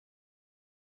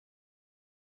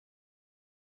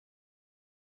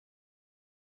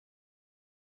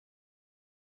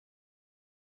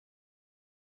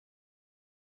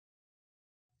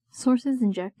Sources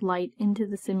inject light into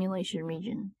the simulation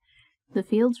region. The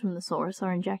fields from the source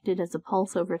are injected as a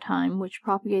pulse over time, which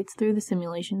propagates through the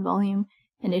simulation volume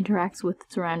and interacts with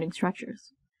surrounding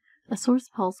structures. A source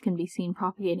pulse can be seen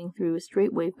propagating through a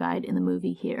straight waveguide in the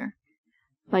movie here.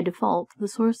 By default, the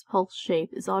source pulse shape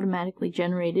is automatically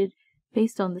generated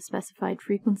based on the specified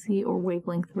frequency or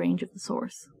wavelength range of the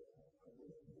source.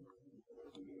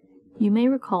 You may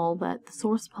recall that the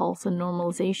source pulse and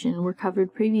normalization were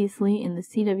covered previously in the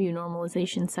CW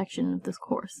normalization section of this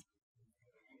course.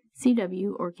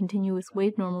 CW, or continuous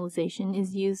wave normalization,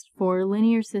 is used for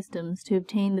linear systems to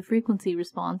obtain the frequency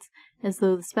response as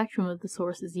though the spectrum of the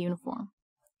source is uniform.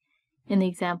 In the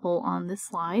example on this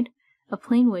slide, a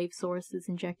plane wave source is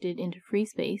injected into free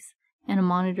space, and a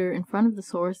monitor in front of the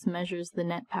source measures the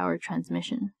net power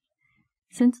transmission.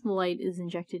 Since the light is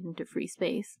injected into free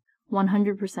space,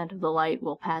 100% of the light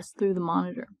will pass through the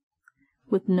monitor.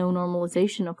 With no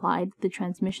normalization applied, the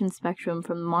transmission spectrum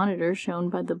from the monitor, shown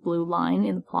by the blue line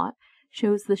in the plot,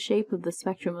 shows the shape of the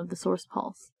spectrum of the source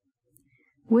pulse.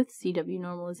 With CW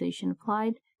normalization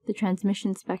applied, the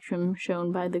transmission spectrum,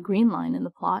 shown by the green line in the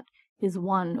plot, is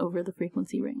 1 over the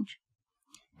frequency range.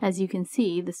 As you can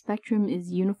see, the spectrum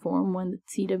is uniform when the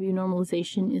CW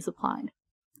normalization is applied.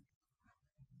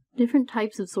 Different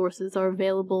types of sources are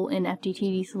available in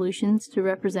FDTD solutions to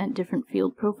represent different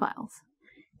field profiles.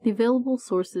 The available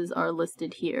sources are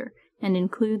listed here and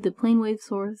include the plane wave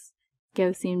source,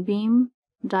 Gaussian beam,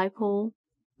 dipole,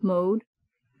 mode,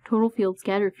 total field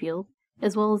scattered field,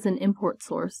 as well as an import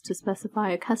source to specify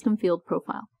a custom field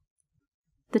profile.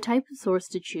 The type of source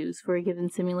to choose for a given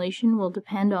simulation will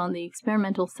depend on the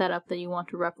experimental setup that you want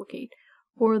to replicate,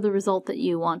 or the result that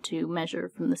you want to measure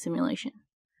from the simulation.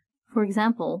 For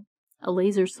example, a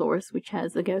laser source, which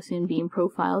has a Gaussian beam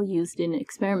profile used in an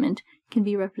experiment, can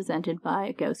be represented by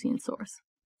a Gaussian source.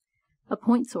 A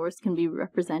point source can be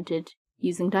represented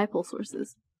using dipole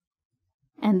sources,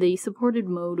 and the supported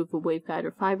mode of a waveguide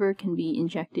or fiber can be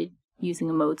injected using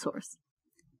a mode source.